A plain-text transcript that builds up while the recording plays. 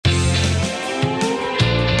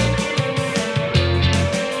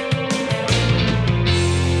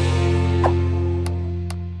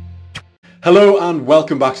Hello and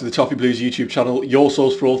welcome back to the Toffee Blues YouTube channel, your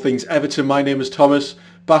source for all things Everton. My name is Thomas,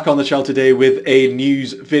 back on the channel today with a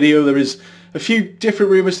news video. There is a few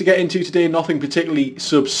different rumours to get into today, nothing particularly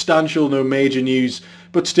substantial, no major news,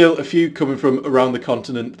 but still a few coming from around the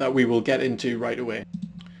continent that we will get into right away.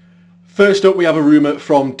 First up, we have a rumour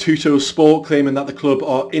from Tutto Sport claiming that the club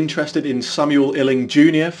are interested in Samuel Illing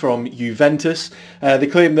Jr. from Juventus. They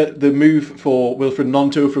claim that the move for Wilfried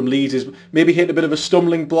Gnonto from Leeds is maybe hit a bit of a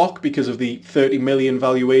stumbling block because of the 30 million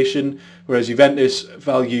valuation, whereas Juventus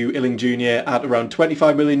value Illing Jr. at around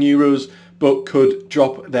 25 million euros, but could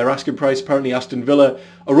drop their asking price. Apparently Aston Villa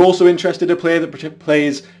are also interested in a player that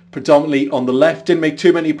plays predominantly on the left. Didn't make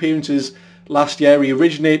too many appearances last year. He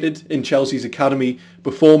originated in Chelsea's academy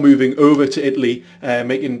before moving over to Italy,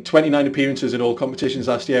 making 29 appearances in all competitions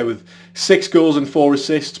last year with 6 goals and 4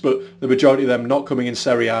 assists, but the majority of them not coming in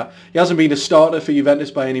Serie A. He hasn't been a starter for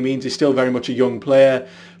Juventus by any means. He's still very much a young player.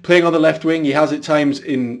 Playing on the left wing, he has at times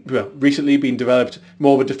recently been developed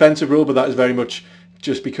more of a defensive role, but that is very much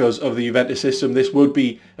just because of the Juventus system. This would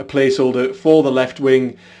be a placeholder for the left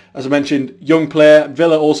wing. As I mentioned, young player.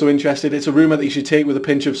 Villa also interested. It's a rumour that you should take with a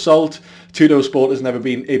pinch of salt. Tutto Sport has never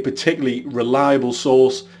been a particularly reliable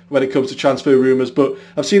source when it comes to transfer rumours, but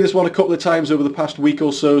I've seen this one a couple of times over the past week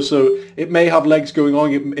or so, so it may have legs going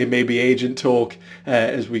on. It may be agent talk,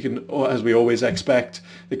 as we always expect.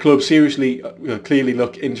 The club seriously, clearly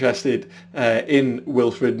look interested in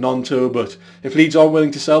Wilfried Gnonto, but if Leeds aren't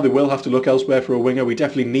willing to sell, they will have to look elsewhere for a winger. We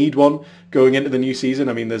definitely need one going into the new season.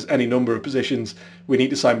 I mean, there's any number of positions we need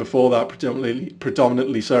to sign before that,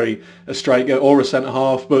 predominantly, a striker or a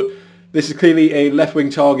centre-half, but this is clearly a left-wing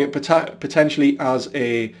target, potentially as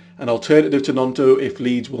an alternative to Gnonto if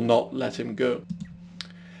Leeds will not let him go.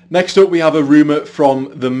 Next up, we have a rumour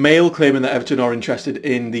from the Mail claiming that Everton are interested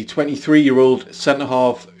in the 23-year-old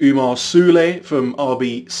centre-half Umar Sule from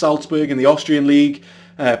RB Salzburg in the Austrian League,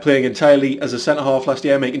 playing entirely as a centre-half last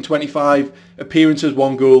year, making 25 appearances,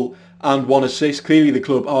 1 goal and 1 assist. Clearly the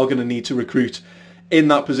club are going to need to recruit in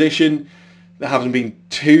that position. There haven't been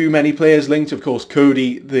too many players linked. Of course,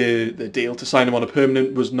 Cody, the deal to sign him on a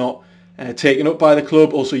permanent was not taken up by the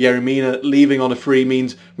club. Also, Jeremina leaving on a free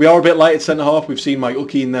means we are a bit light at centre-half. We've seen Michael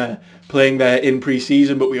Keane there playing there in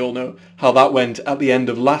pre-season, but we all know how that went at the end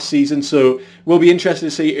of last season. So we'll be interested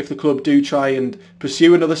to see if the club do try and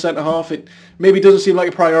pursue another centre-half. It maybe doesn't seem like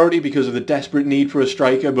a priority because of the desperate need for a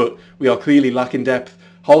striker, but we are clearly lacking depth.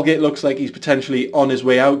 Holgate looks like he's potentially on his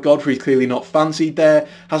way out. Godfrey's clearly not fancied there.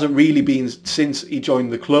 Hasn't really been since he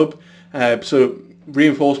joined the club. So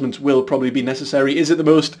reinforcements will probably be necessary. Is it the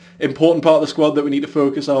most important part of the squad that we need to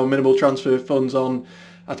focus our minimal transfer funds on?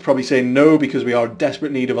 I'd probably say no, because we are in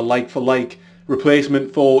desperate need of a like-for-like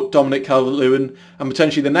replacement for Dominic Calvert-Lewin, and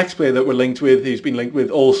potentially the next player that we're linked with, who's been linked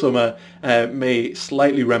with all summer, may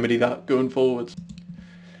slightly remedy that going forwards.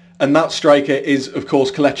 And that striker is, of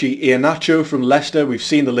course, Kelechi Iheanacho from Leicester. We've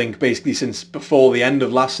seen the link basically since before the end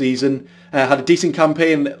of last season. Had a decent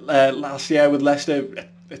campaign last year with Leicester,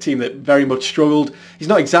 a team that very much struggled. He's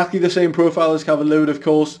not exactly the same profile as Calvert-Lewin, of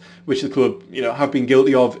course, which the club have been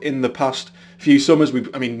guilty of in the past few summers.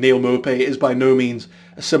 Neil Maupay is by no means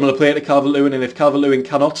a similar player to Calvert-Lewin, and if Calvert-Lewin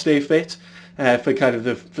cannot stay fit for kind of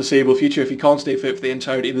the foreseeable future, if he can't stay fit for the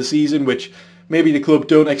entirety of the season, which maybe the club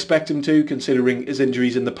don't expect him to, considering his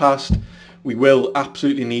injuries in the past, we will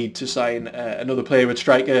absolutely need to sign another player at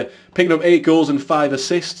striker. Picking up 8 goals and 5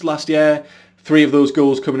 assists last year, 3 of those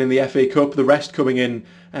goals coming in the FA Cup, the rest coming in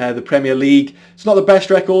the Premier League. It's not the best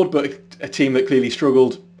record, but a team that clearly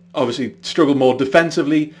struggled more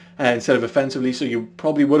defensively instead of offensively, so you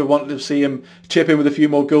probably would have wanted to see him chip in with a few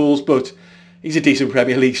more goals, but he's a decent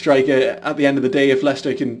Premier League striker. At the end of the day, if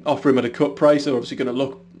Leicester can offer him at a cut price, they're obviously going to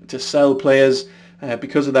look to sell players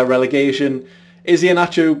because of their relegation. Is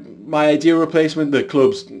Iheanacho my ideal replacement? The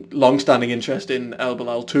club's long-standing interest in El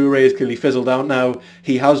Bilal Touré has clearly fizzled out now.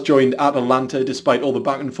 He has joined Atalanta despite all the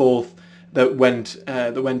back and forth that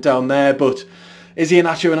went down there. But is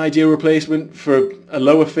Iheanacho an ideal replacement for a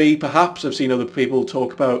lower fee? Perhaps. I've seen other people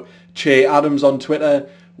talk about Che Adams on Twitter.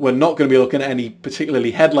 We're not going to be looking at any particularly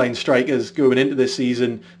headline strikers going into this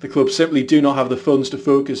season. The club simply do not have the funds to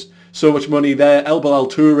focus so much money there. El Bilal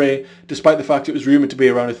Touré, despite the fact it was rumoured to be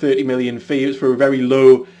around a 30 million fee, it was for a very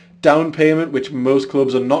low down payment, which most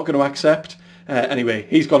clubs are not going to accept. Anyway,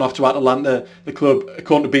 he's gone off to Atalanta. The club,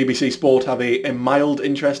 according to BBC Sport, have a mild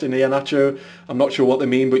interest in Iheanacho. I'm not sure what they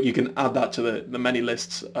mean, but you can add that to the many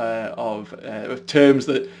lists of terms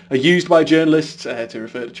that are used by journalists to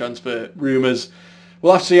refer to transfer rumours.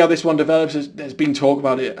 We'll have to see how this one develops. There's been talk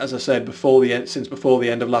about it, as I said, since before the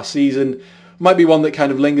end of last season. Might be one that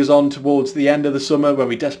kind of lingers on towards the end of the summer when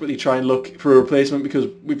we desperately try and look for a replacement because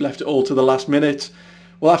we've left it all to the last minute.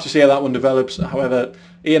 We'll have to see how that one develops. However,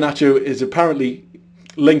 IHEANACHO is apparently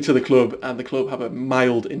linked to the club, and the club have a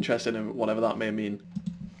mild interest in him, whatever that may mean.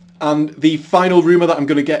 And the final rumour that I'm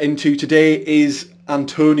going to get into today is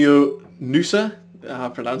Antonio Nusa. I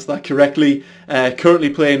pronounced that correctly.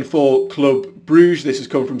 Currently playing for Club Bruges. This has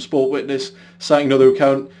come from Sport Witness, citing another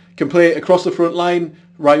account. Can play across the front line,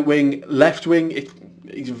 right wing, left wing.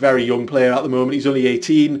 He's a very young player at the moment. He's only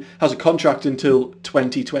 18. Has a contract until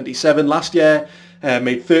 2027. Last year,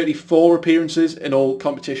 made 34 appearances in all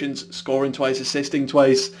competitions, scoring twice, assisting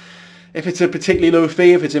twice. If it's a particularly low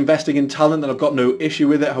fee, if it's investing in talent, then I've got no issue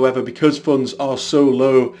with it. However, because funds are so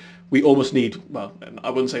low, we almost need, well,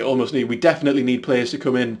 I wouldn't say almost need, we definitely need players to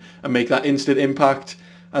come in and make that instant impact.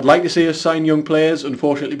 I'd like to see us sign young players.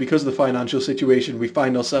 Unfortunately, because of the financial situation we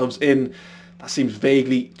find ourselves in, that seems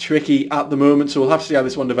vaguely tricky at the moment. So we'll have to see how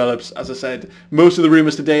this one develops. As I said, most of the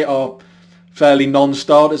rumours today are fairly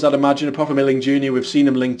non-starters, I'd imagine. Apart from Milling Jr., we've seen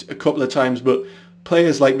him linked a couple of times, but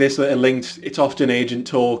players like this that are linked, it's often agent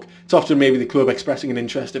talk. It's often maybe the club expressing an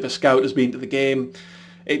interest if a scout has been to the game.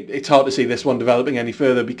 It's hard to see this one developing any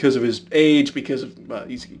further because of his age, because of, well,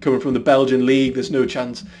 he's coming from the Belgian league. There's no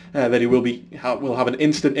chance that he will have an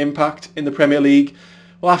instant impact in the Premier League.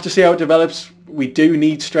 We'll have to see how it develops. We do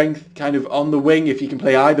need strength kind of on the wing. If you can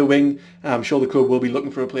play either wing, I'm sure the club will be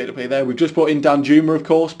looking for a player to play there. We've just brought in Dan Juma, of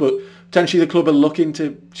course, but potentially the club are looking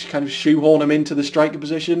to kind of shoehorn him into the striker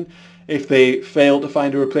position if they fail to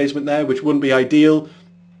find a replacement there, which wouldn't be ideal.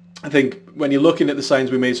 I think when you're looking at the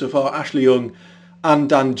signs we made so far, Ashley Young and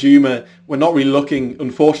Dan Juma, we're not really looking,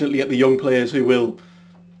 unfortunately, at the young players who will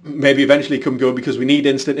maybe eventually come go, because we need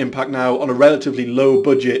instant impact now on a relatively low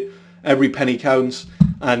budget. Every penny counts,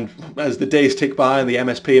 and as the days tick by and the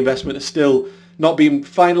MSP investment is still not being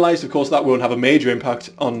finalised, of course that won't have a major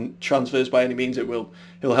impact on transfers by any means. It'll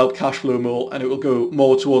help cash flow more, and it will go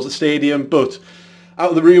more towards the stadium. But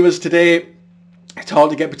out of the rumours today, it's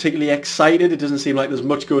hard to get particularly excited. It doesn't seem like there's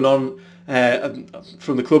much going on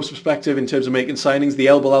from the club's perspective in terms of making signings. The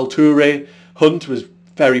El Bilal Toure hunt was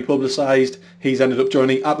very publicised. He's ended up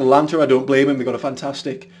joining Atalanta. I don't blame him. They've got a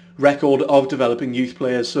fantastic record of developing youth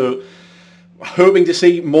players. So hoping to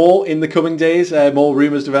see more in the coming days, more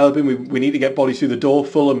rumours developing. We need to get bodies through the door.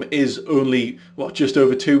 Fulham is only, just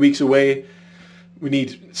over 2 weeks away. We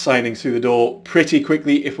need signings through the door pretty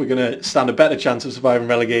quickly if we're going to stand a better chance of surviving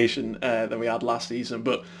relegation than we had last season.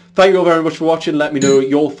 But thank you all very much for watching. Let me know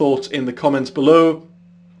your thoughts in the comments below.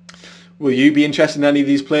 Will you be interested in any of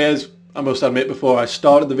these players? I must admit, before I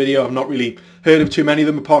started the video, I've not really heard of too many of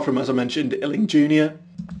them, apart from, as I mentioned, Milling Jr.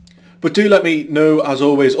 But do let me know, as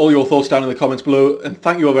always, all your thoughts down in the comments below. And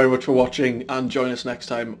thank you all very much for watching, and join us next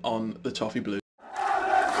time on the Toffee Blues.